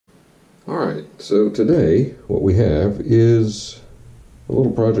Alright, so today what we have is a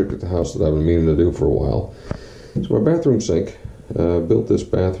little project at the house that I've been meaning to do for a while. So my bathroom sink, built this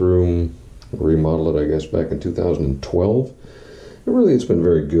bathroom, remodeled it I guess back in 2012. And really it's been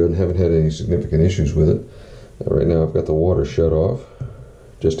very good, haven't had any significant issues with it. Right now I've got the water shut off,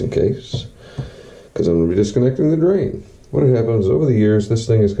 just in case, because I'm going to be disconnecting the drain. What happens over the years, this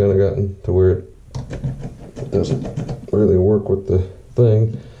thing has kind of gotten to where it doesn't really work with the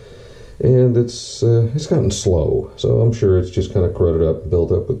thing. And it's gotten slow, so I'm sure it's just kind of corroded up and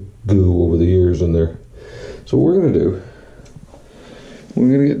built up with goo over the years in there. So what we're going to do, we're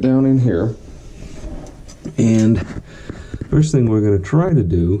going to get down in here, and first thing we're going to try to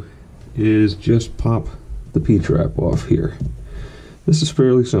do is just pop the P-trap off here. This is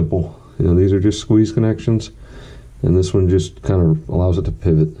fairly simple. You know, these are just squeeze connections, and this one just kind of allows it to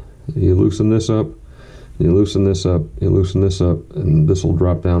pivot. You loosen this up, you loosen this up, you loosen this up, and this will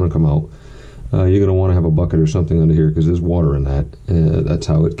drop down and come out. You're going to want to have a bucket or something under here because there's water in that. That's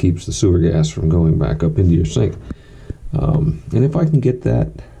how it keeps the sewer gas from going back up into your sink. And if I can get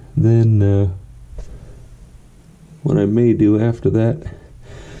that, then what I may do after that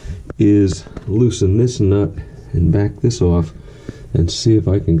is loosen this nut and back this off and see if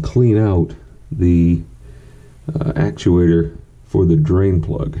I can clean out the actuator for the drain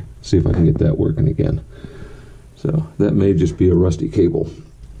plug. See if I can get that working again. So that may just be a rusty cable.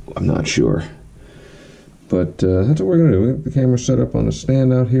 I'm not sure. But that's what we're going to do. We have the camera set up on a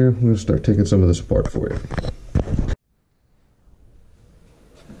stand out here. I'm going to start taking some of this apart for you.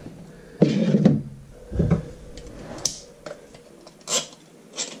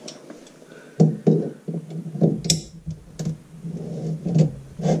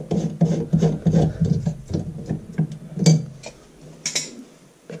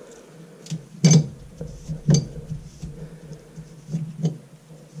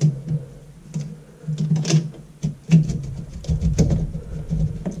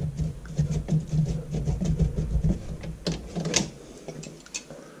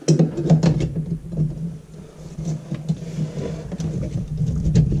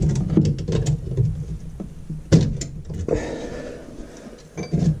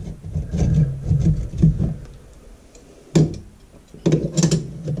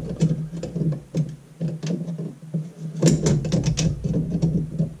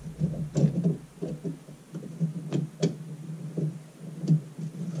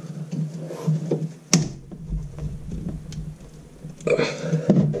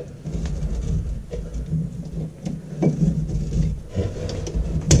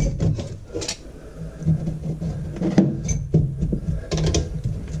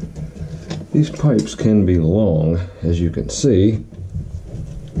 These pipes can be long, as you can see.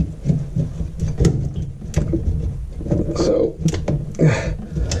 So,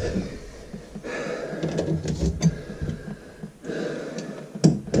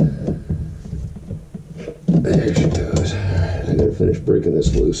 there she goes. I gotta finish breaking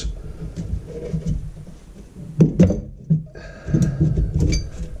this loose.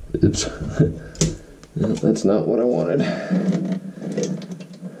 Oops. No, that's not what I wanted.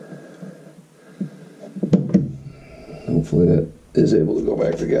 Hopefully that is able to go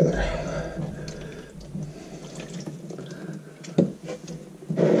back together.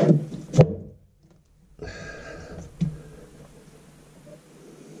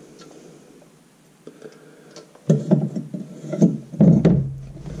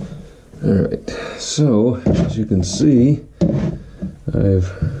 Alright, so as you can see, I've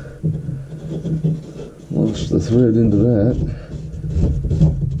lost the thread into that,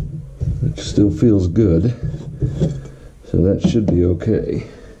 which still feels good. So that should be okay.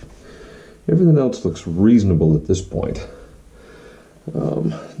 Everything else looks reasonable at this point.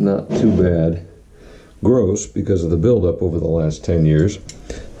 Not too bad. Gross because of the buildup over the last 10 years,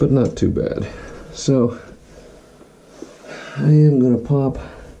 but not too bad. So I am going to pop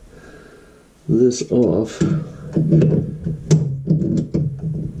this off.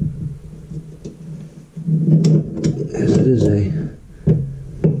 As it is a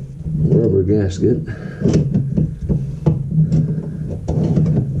rubber gasket.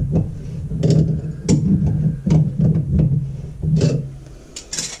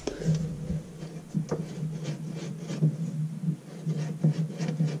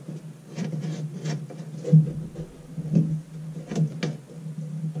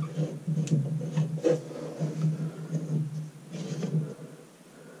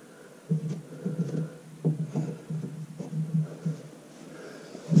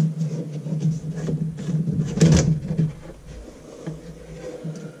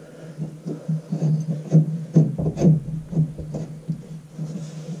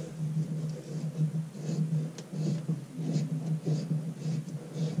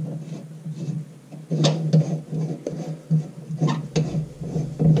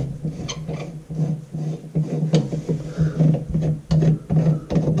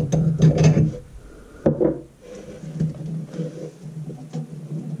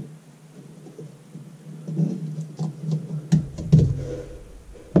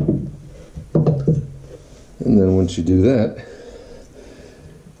 once you do that,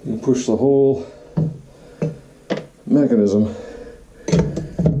 you push the whole mechanism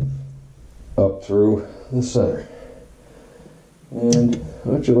up through the center. And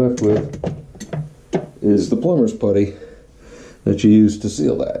what you're left with is the plumber's putty that you use to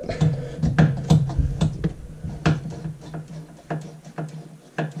seal that.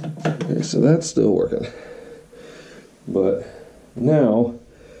 Okay, so that's still working. But now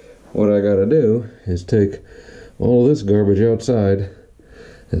what I gotta do is take all of this garbage outside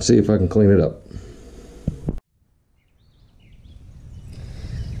and see if I can clean it up.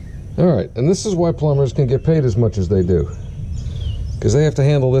 Alright, and this is why plumbers can get paid as much as they do. Because they have to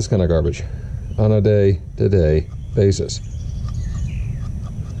handle this kind of garbage on a day-to-day basis.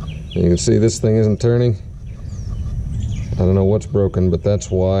 And you can see this thing isn't turning. I don't know what's broken, but that's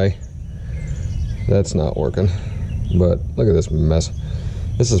why that's not working. But look at this mess.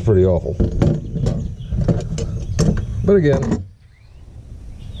 This is pretty awful. But again,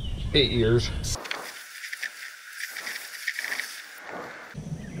 8 years.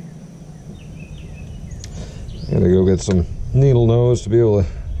 Gotta go get some needle nose to be able to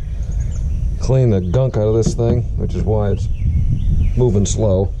clean the gunk out of this thing, which is why it's moving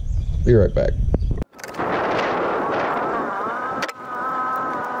slow. Be right back.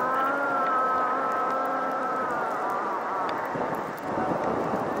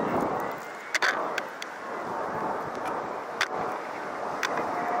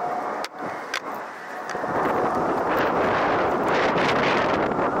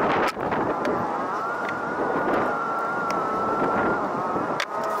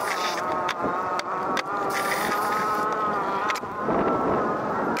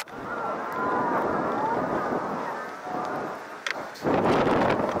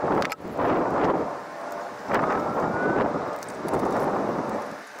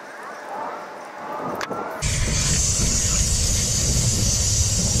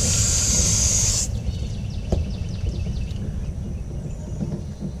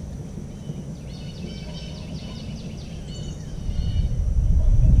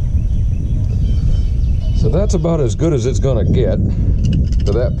 So that's about as good as it's gonna get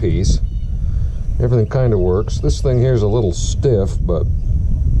for that piece. Everything kind of works. This thing here is a little stiff, but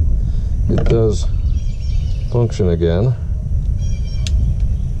it does function again.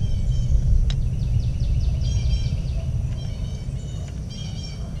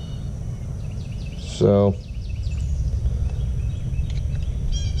 So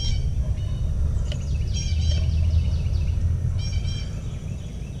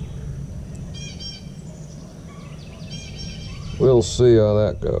we'll see how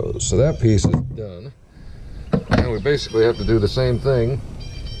that goes. So that piece is done. And we basically have to do the same thing.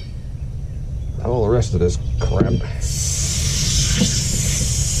 All the rest of this crap.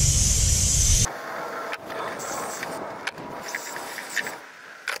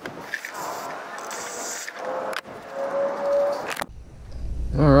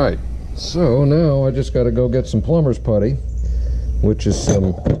 All right, so now I just got to go get some plumber's putty, which is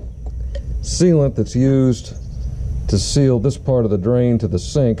some sealant that's used to seal this part of the drain to the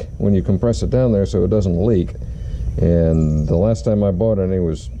sink when you compress it down there so it doesn't leak. And the last time I bought any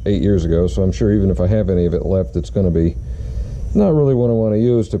was 8 years ago, so I'm sure even if I have any of it left, it's going to be not really what I want to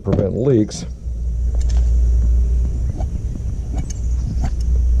use to prevent leaks.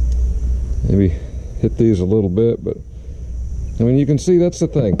 Maybe hit these a little bit, but I mean, you can see that's the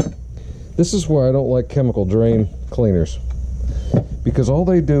thing. This is why I don't like chemical drain cleaners, because all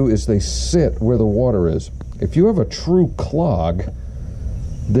they do is they sit where the water is. If you have a true clog,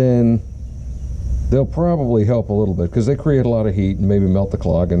 then they'll probably help a little bit because they create a lot of heat and maybe melt the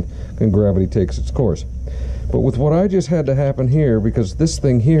clog, and gravity takes its course. But with what I just had to happen here, because this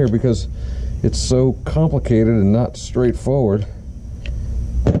thing here, because it's so complicated and not straightforward,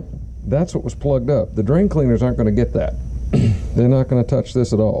 that's what was plugged up. The drain cleaners aren't going to get that. They're not going to touch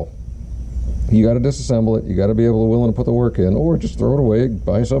this at all. You got to disassemble it. You got to be willing to put the work in, or just throw it away,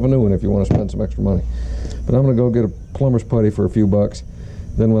 buy yourself a new one if you want to spend some extra money. But I'm going to go get a plumber's putty for a few bucks.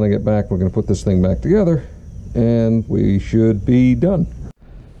 Then when I get back, we're going to put this thing back together, and we should be done.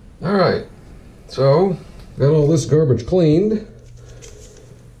 All right, so got all this garbage cleaned.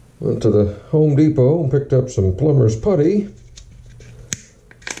 Went to the Home Depot and picked up some plumber's putty.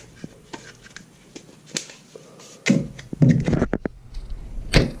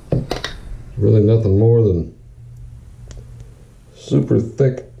 Really nothing more than super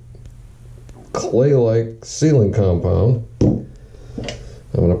thick clay-like sealing compound. I'm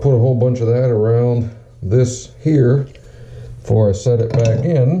going to put a whole bunch of that around this here before I set it back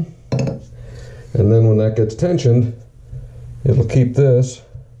in, and then when that gets tensioned, it'll keep this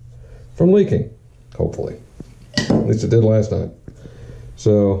from leaking, hopefully. At least it did last time.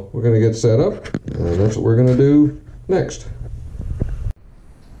 So we're going to get set up, and that's what we're going to do next.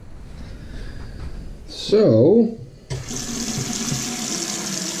 So,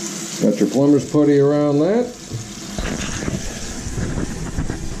 got your plumber's putty around that.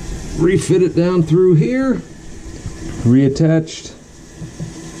 Refit it down through here. Reattached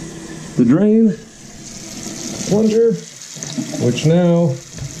the drain plunger, which now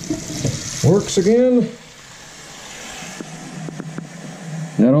works again.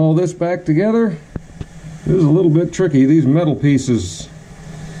 Got all this back together. It was a little bit tricky. These metal pieces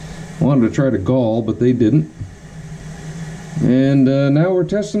wanted to try to gall, but they didn't. And now we're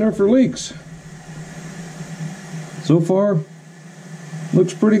testing her for leaks. So far,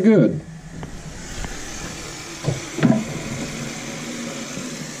 looks pretty good.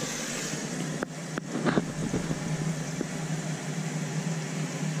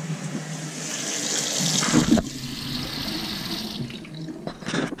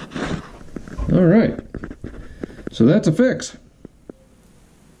 All right, so that's a fix.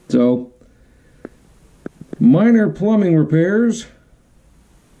 So, minor plumbing repairs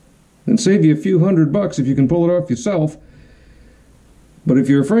and save you a few $100 if you can pull it off yourself. But if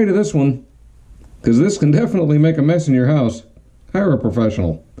you're afraid of this one, because this can definitely make a mess in your house, hire a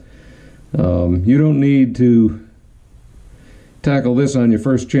professional. You don't need to tackle this on your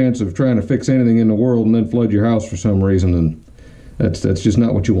first chance of trying to fix anything in the world and then flood your house for some reason, and that's just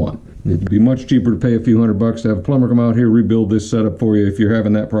not what you want. It'd be much cheaper to pay a few $100 to have a plumber come out here, rebuild this setup for you if you're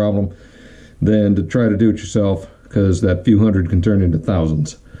having that problem, than to try to do it yourself, because that few hundred can turn into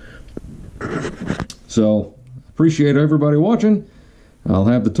thousands. So, appreciate everybody watching. I'll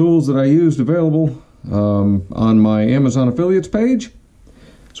have the tools that I used available on my Amazon affiliates page,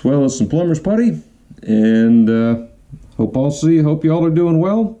 as well as some plumber's putty. And hope y'all are doing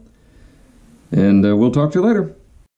well. And we'll talk to you later.